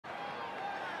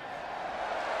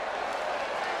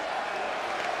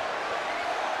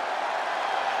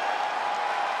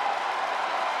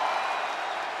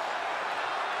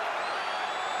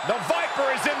The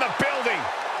Viper is in the building.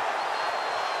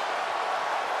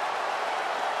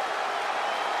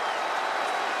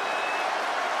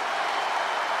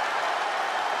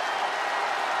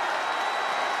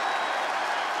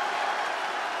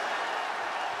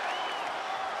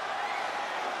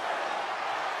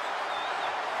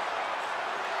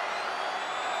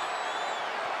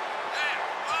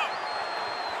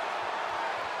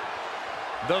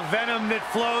 The venom that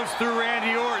flows through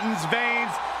Randy Orton's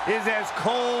veins is as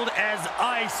cold as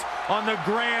ice on the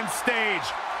grand stage.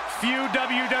 Few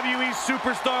WWE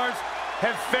superstars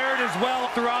have fared as well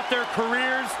throughout their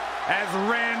careers as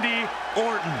Randy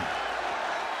Orton.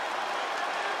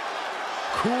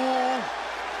 Cool,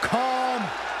 calm,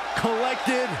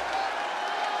 collected,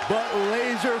 but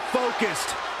laser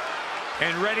focused.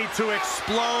 And ready to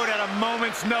explode at a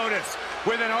moment's notice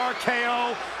with an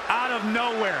RKO out of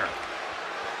nowhere.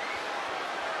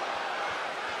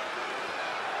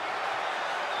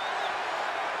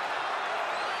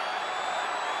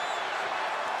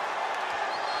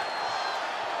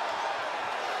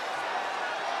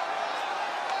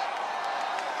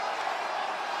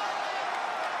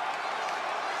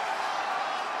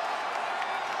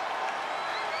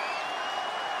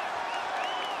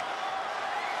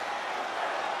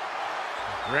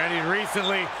 Randy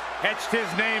recently etched his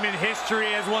name in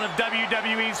history as one of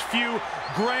WWE's few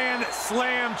Grand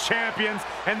Slam champions,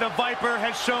 and the Viper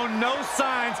has shown no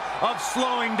signs of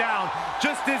slowing down.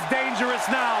 Just as dangerous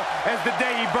now as the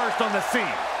day he burst on the scene.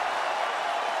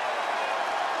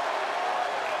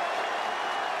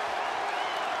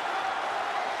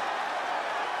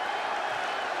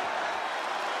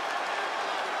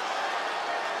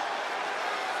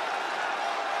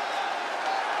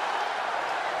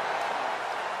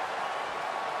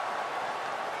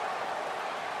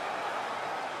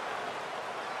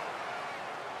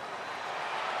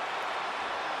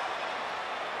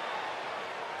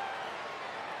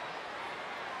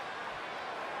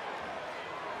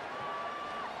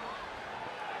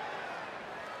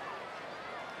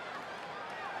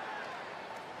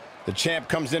 The champ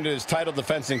comes into his title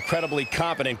defense incredibly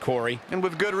confident, Corey. And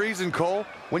with good reason, Cole.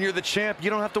 When you're the champ, you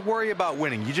don't have to worry about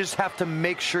winning. You just have to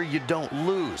make sure you don't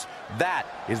lose. That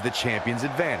is the champion's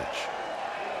advantage.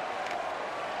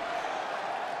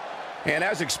 And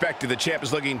as expected, the champ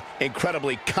is looking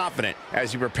incredibly confident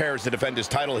as he prepares to defend his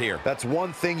title here. That's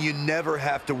one thing you never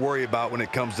have to worry about when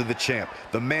it comes to the champ.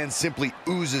 The man simply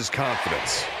oozes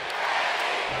confidence.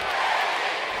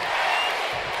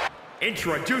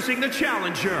 Introducing the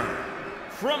challenger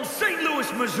from St.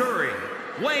 Louis, Missouri,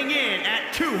 weighing in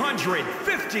at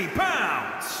 250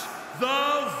 pounds,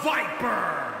 the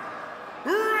Viper,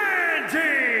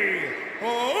 Randy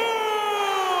Orton!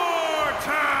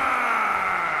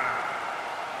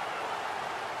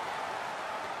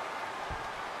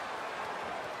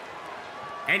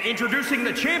 And introducing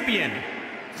the champion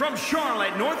from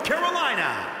Charlotte, North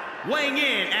Carolina, weighing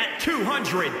in at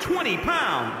 220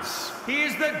 pounds, he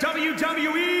is the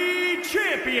WWE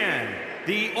Champion,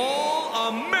 the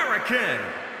All-American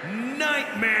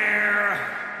Nightmare,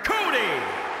 Cody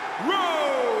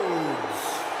Rhodes.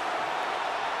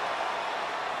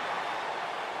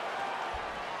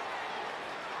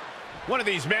 One of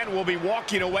these men will be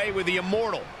walking away with the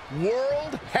immortal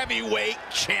World Heavyweight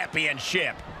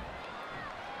Championship.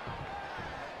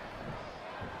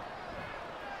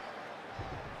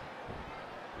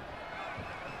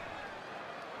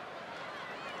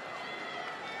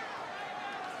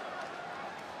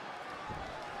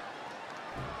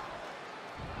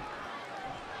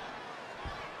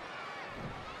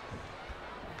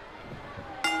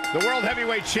 The World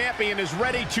Heavyweight Champion is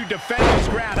ready to defend his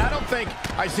ground. I don't think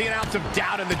I see an ounce of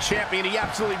doubt in the champion. He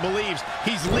absolutely believes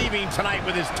he's leaving tonight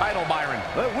with his title, Byron.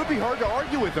 Well, it would be hard to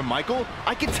argue with him, Michael.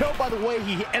 I can tell by the way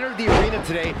he entered the arena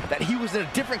today that he was in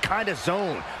a different kind of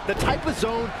zone. The type of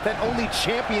zone that only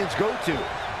champions go to.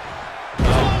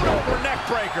 Float over neck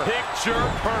breaker. Picture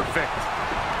perfect.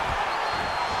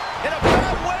 In a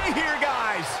bad way here,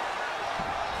 guys.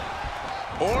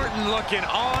 Orton looking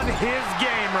on his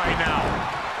game right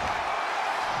now.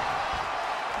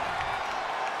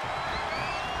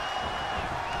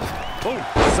 Oh,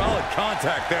 solid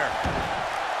contact there.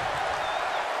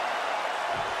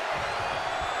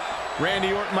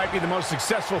 Randy Orton might be the most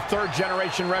successful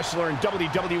third-generation wrestler in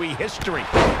WWE history.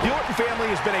 The Orton family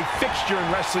has been a fixture in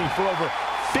wrestling for over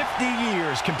 50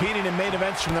 years, competing in main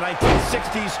events from the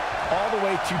 1960s all the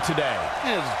way to today.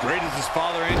 As great as his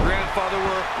father and grandfather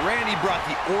were, Randy brought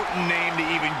the Orton name to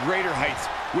even greater heights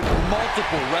with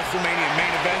multiple WrestleMania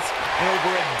main events and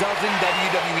over a dozen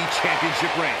WWE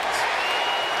Championship reigns.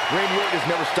 Randy Orton has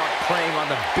never stopped playing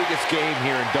on the biggest game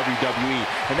here in WWE,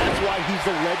 and that's why he's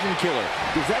the legend killer.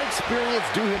 Does that experience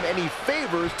do him any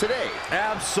favors today?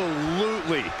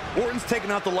 Absolutely. Orton's taken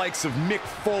out the likes of Mick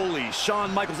Foley,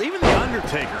 Shawn Michaels, even The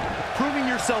Undertaker. Proving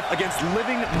yourself against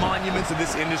living monuments of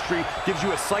this industry gives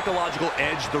you a psychological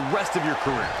edge the rest of your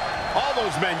career. All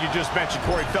those men you just mentioned,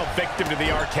 Corey, fell victim to the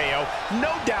RKO.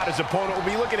 No doubt his opponent will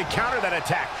be looking to counter that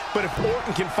attack, but if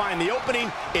Orton can find the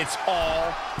opening, it's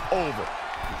all over.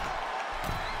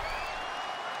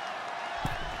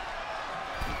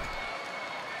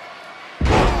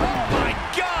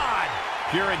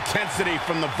 Pure intensity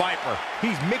from the Viper.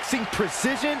 He's mixing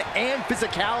precision and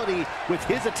physicality with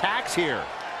his attacks here.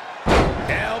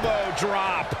 Elbow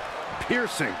drop.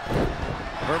 Piercing.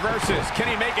 Reverses. Can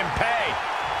he make him pay?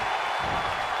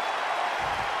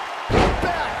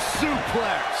 Back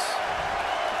suplex.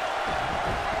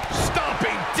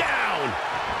 Stomping down.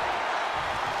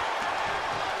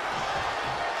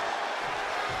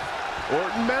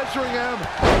 Orton measuring him.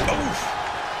 Oof.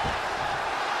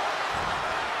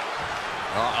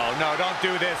 Uh-oh, no, don't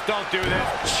do this, don't do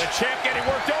this. The champ getting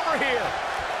worked over here.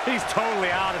 He's totally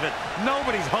out of it.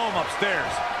 Nobody's home upstairs.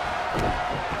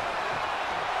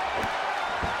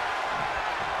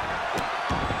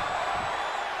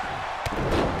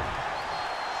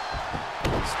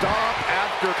 Stomp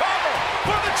after cover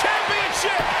for the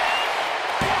championship.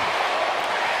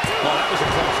 Oh, that was a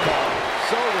close call.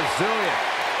 So resilient.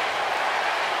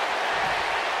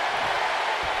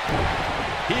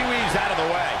 He weaves out of the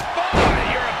way.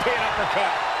 European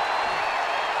uppercut.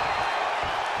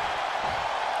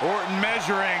 Orton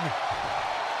measuring.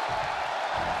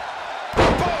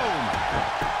 Boom!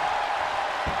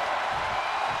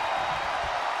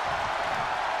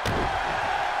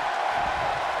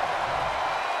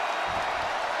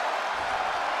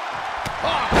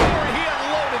 Oh, Corey, he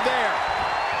unloaded there.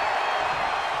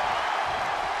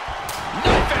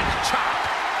 Knife edge chop.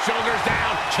 Shoulders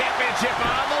down. Championship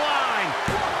on the line.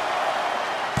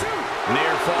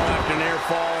 Near fall after near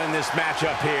fall in this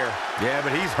matchup here. Yeah,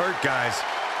 but he's hurt, guys.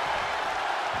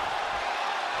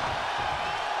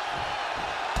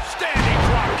 Standing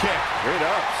drop kick. Great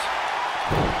ups.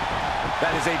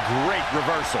 That is a great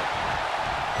reversal.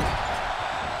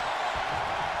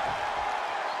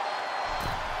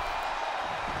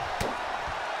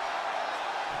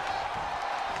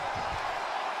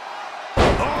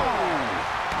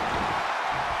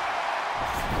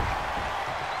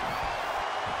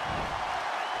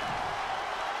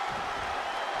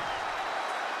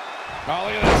 Oh,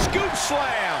 look at that scoop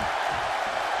slam.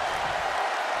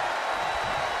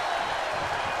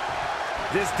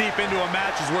 This deep into a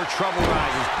match is where trouble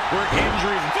rises, where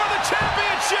injuries For the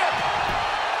championship!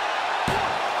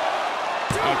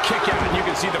 A kick out, and you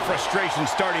can see the frustration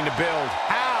starting to build.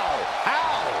 How?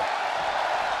 How?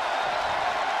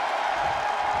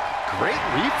 Great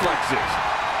reflexes.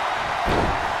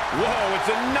 Whoa, it's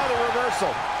another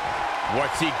reversal.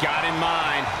 What's he got in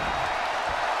mind?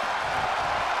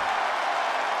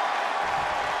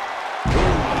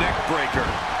 neck breaker.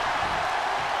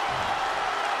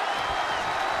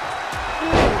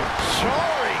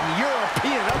 Jarring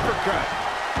European uppercut.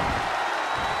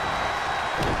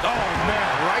 Oh,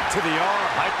 man, right to the arm.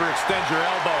 Hyperextend your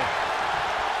elbow.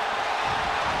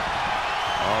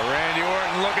 Oh, Randy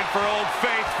Orton looking for Old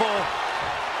Faithful.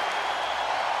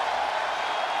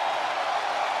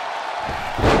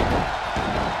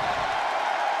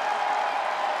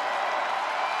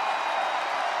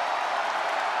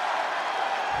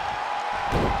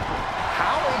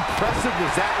 How impressive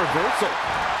was that reversal?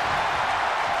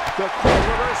 The quick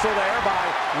reversal there by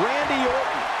Randy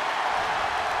Orton.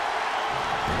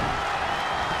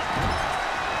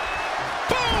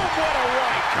 Boom! What a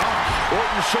right. Gosh,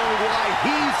 Orton showing why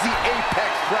he's the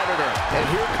apex predator. And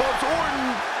here comes Orton.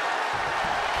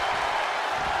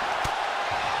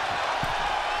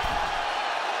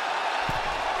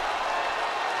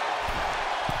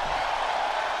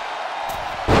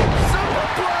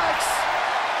 Superplex!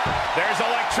 There's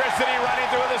electricity running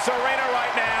through this arena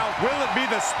right now. Will it be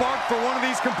the spark for one of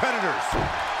these competitors?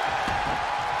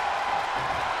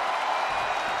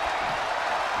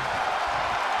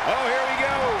 Oh, here we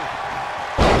go.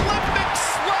 Olympic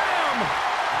slam.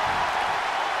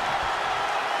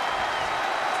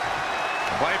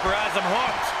 Viper has him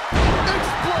hooked.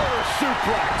 Exploder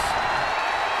suplex.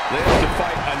 Lives to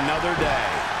fight another day.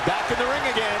 Back in the ring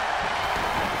again.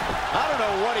 I don't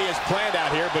know what he has planned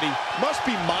out here, but he must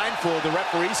be mindful of the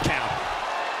referee's count.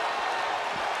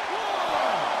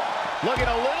 Looking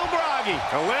a little groggy.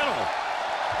 A little.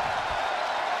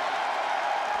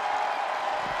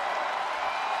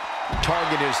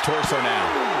 target his torso now.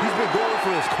 He's been going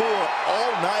for his core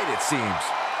all night, it seems.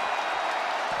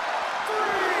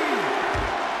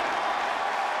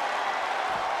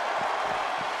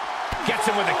 Gets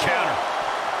him with a counter.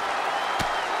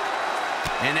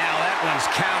 And now that one's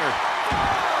countered.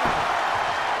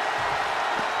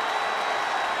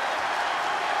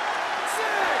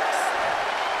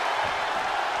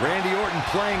 Randy Orton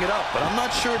playing it up, but I'm not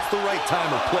sure it's the right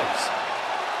time or place.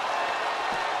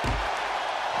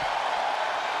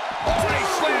 Oh, he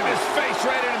slammed his face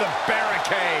right into the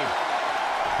barricade.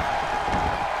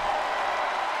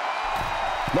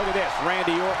 Look at this,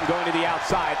 Randy Orton going to the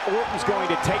outside. Orton's going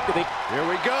to take to the... Here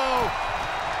we go.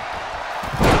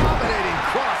 Dominating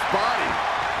crossbody.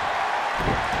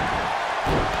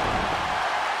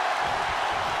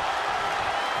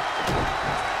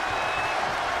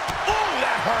 Oh,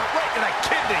 that hurt right to the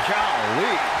kidney.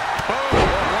 Golly. Oh,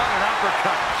 what an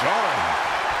uppercut. Jarring.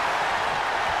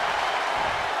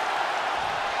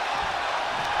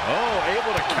 Oh,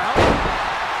 able to counter.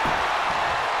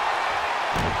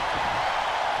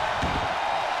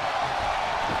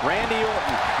 Randy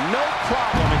Orton, no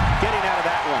problem in getting out of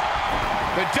that one.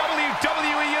 The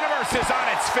WWE Universe is on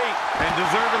its feet. And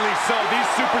deservedly so. These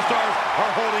superstars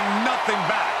are holding nothing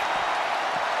back.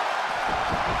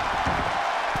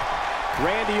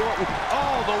 Randy Orton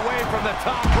All the way from the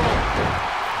top rope.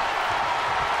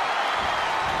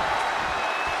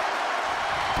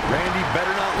 Randy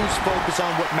better not lose focus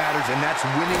on what matters, and that's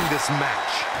winning this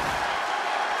match.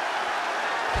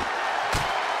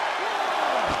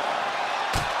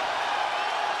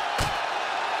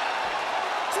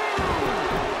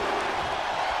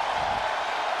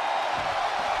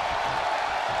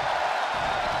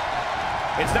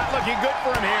 It's not looking good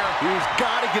for him here. He's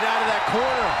got to get out of that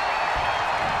corner.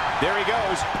 There he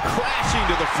goes, crashing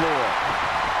to the floor.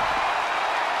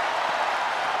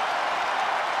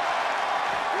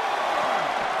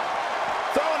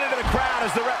 Thrown into the crowd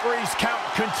as the referee's count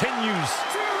continues.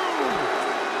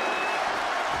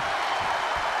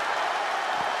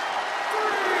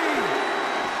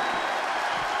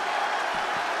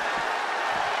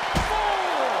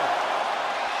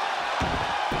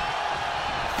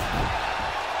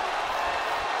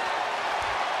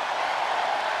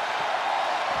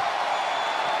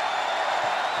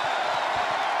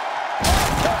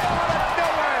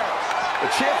 The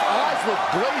champ's eyes look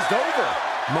glazed over.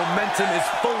 Momentum is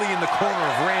fully in the corner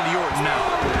of Randy Orton now.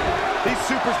 These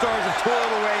superstars have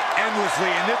toiled away endlessly,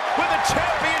 and this With the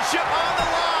championship on the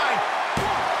line.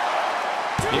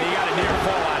 And he got a near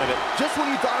fall out of it. Just when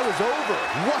you thought it was over.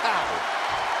 Wow.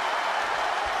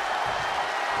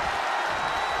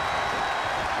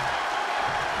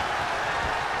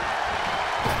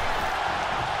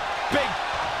 Big.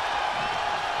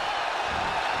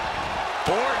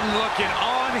 Orton looking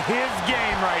on his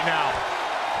game right now.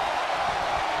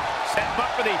 Set him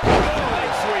up for the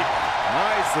leg sweep.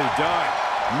 Nicely done.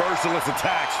 Merciless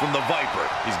attacks from the Viper.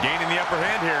 He's gaining the upper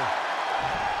hand here.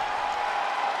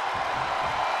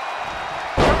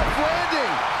 Tough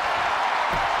landing.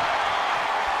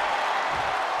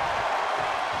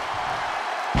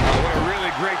 Oh, what a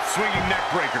really great swinging neck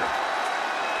breaker.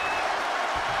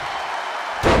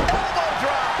 Elbow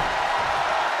drop.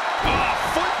 Oh,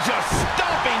 foot just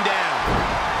stomping down.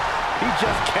 He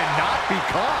just cannot be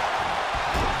caught.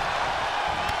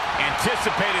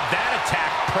 Anticipated that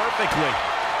attack perfectly.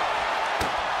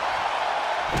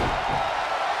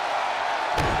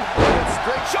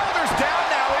 Straight shoulders down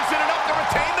now. Is it enough to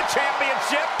retain the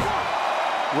championship?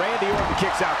 Randy Orton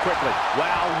kicks out quickly.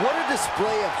 Wow, what a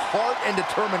display of heart and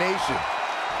determination.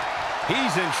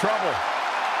 He's in trouble.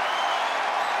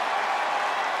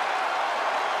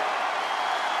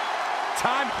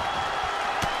 Time.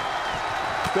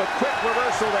 The quick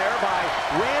reversal there by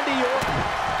Randy Orton.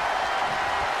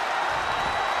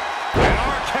 An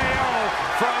RKO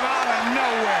from out of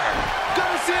nowhere.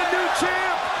 Gonna see a new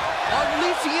champ.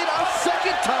 Unleashing it a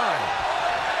second time.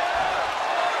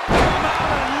 From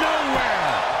out of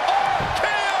nowhere.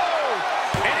 KO!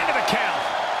 And into the count.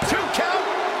 2 count.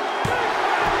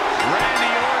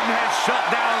 Randy Orton has shut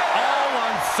down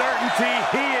all uncertainty.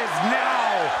 He is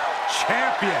now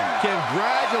champion.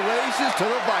 Congratulations to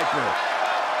the Viper.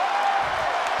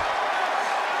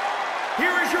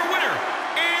 Here is your winner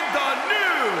and the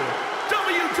new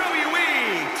WWE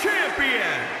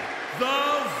Champion,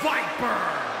 the Viper,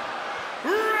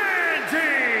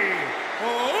 Randy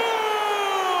Orton!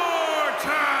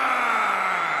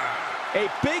 A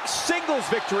big singles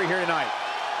victory here tonight.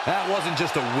 That wasn't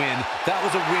just a win. That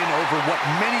was a win over what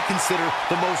many consider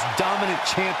the most dominant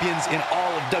champions in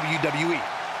all of WWE.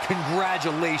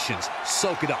 Congratulations.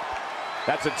 Soak it up.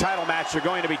 That's a title match you're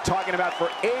going to be talking about for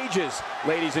ages,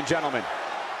 ladies and gentlemen.